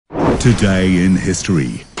Today in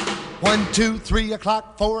history. 1, 2, 3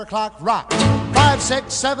 o'clock, 4 o'clock, rock. 5,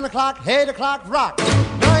 6, 7 o'clock, 8 o'clock, rock.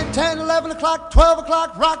 9, 10, 11 o'clock, 12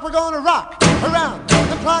 o'clock, rock. We're gonna rock around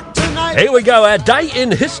the clock tonight. Here we go, our day in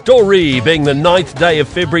history, being the 9th day of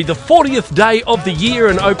February, the 40th day of the year,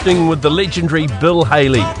 and opening with the legendary Bill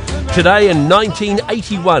Haley. Today in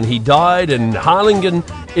 1981, he died in Harlingen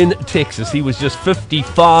in Texas. He was just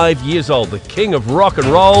 55 years old, the king of rock and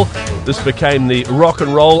roll. This became the rock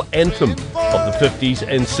and roll anthem of the 50s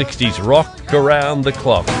and 60s, Rock Around the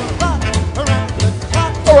Clock.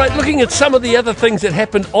 All right, looking at some of the other things that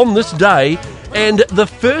happened on this day, and the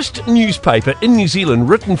first newspaper in New Zealand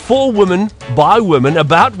written for women, by women,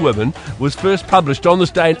 about women, was first published on this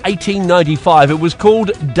day in 1895. It was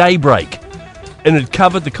called Daybreak, and it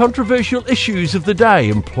covered the controversial issues of the day: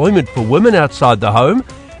 employment for women outside the home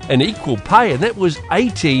and equal pay, and that was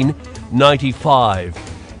 1895.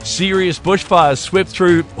 Serious bushfires swept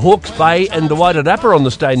through Hawke's Bay and the Wairarapa on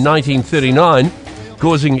this day in 1939,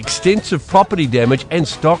 causing extensive property damage and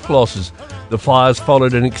stock losses. The fires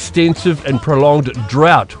followed an extensive and prolonged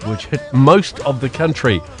drought which hit most of the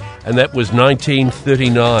country, and that was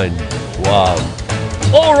 1939. Wow.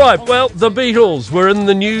 All right, well, the Beatles were in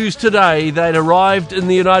the news today. They'd arrived in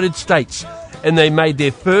the United States and they made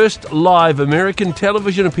their first live American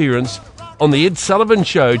television appearance on the Ed Sullivan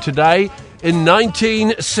Show today in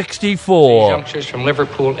 1964. These youngsters from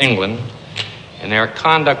Liverpool, England, and their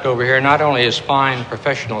conduct over here, not only as fine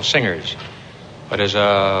professional singers, but as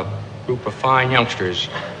a group of fine youngsters,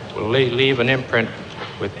 will leave an imprint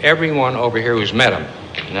with everyone over here who's met them.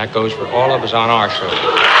 And that goes for all of us on our show.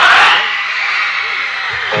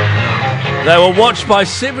 They were watched by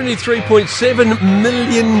 73.7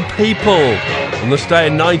 million people on this day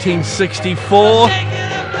in 1964,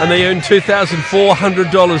 and they earned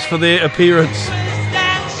 $2,400 for their appearance.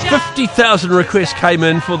 50,000 requests came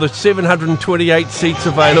in for the 728 seats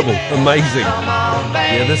available. Amazing.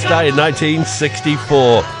 Yeah, this day in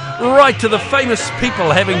 1964. Right to the famous people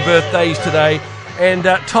having birthdays today, and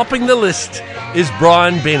topping the list is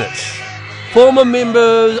Brian Bennett, former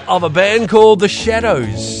member of a band called The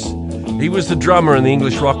Shadows. He was the drummer in the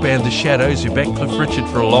English rock band The Shadows, who backed Cliff Richard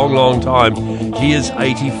for a long, long time. He is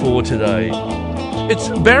 84 today. It's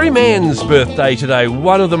Barry Mann's birthday today,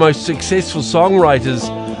 one of the most successful songwriters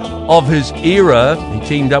of his era. He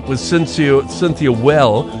teamed up with Cynthia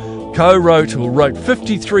Well, co-wrote or wrote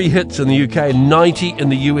 53 hits in the UK and 90 in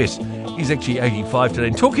the US. He's actually 85 today.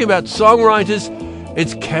 And talking about songwriters,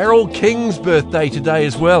 it's Carole King's birthday today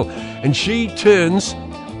as well, and she turns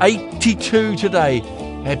 82 today.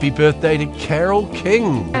 Happy birthday to Carole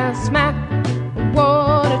King. And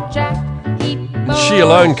she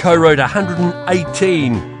alone co-wrote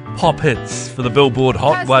 118 pop hits for the Billboard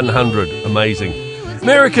Hot 100. Amazing.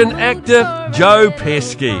 American actor Joe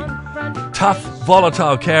Pesci. Tough,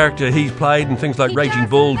 volatile character he's played in things like Raging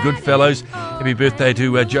Bull, Goodfellas. Happy birthday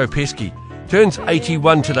to Joe Pesci. Turns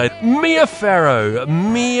 81 today. Mia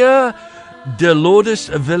de Lourdes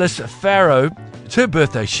Villas Farrow. It's her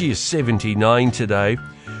birthday. She is 79 today.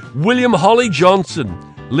 William Holly Johnson,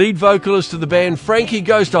 lead vocalist of the band Frankie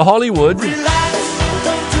Goes to Hollywood.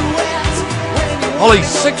 Holly's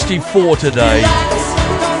 64 today.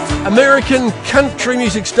 American country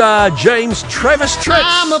music star James Travis Tritt.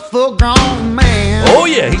 I'm a full-grown man. Oh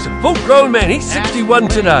yeah, he's a full-grown man. He's 61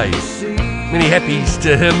 today. Many happies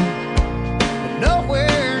to him.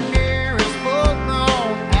 Nowhere near as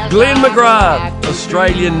full-grown as Glenn I McGrath, like to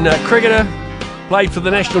Australian cricketer, played for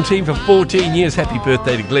the national team for 14 years. Happy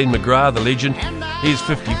birthday to Glenn McGrath, the legend. He's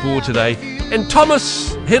 54 today. And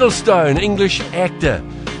Thomas Hiddleston, English actor.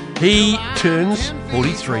 He turns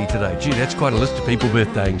 43 today. Gee, that's quite a list of people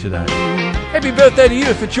birthdaying today. Happy birthday to you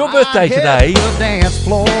if it's your birthday today.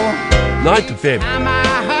 9th of February.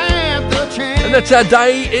 And that's our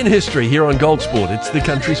day in history here on Gold Sport. It's the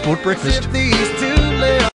Country Sport Breakfast.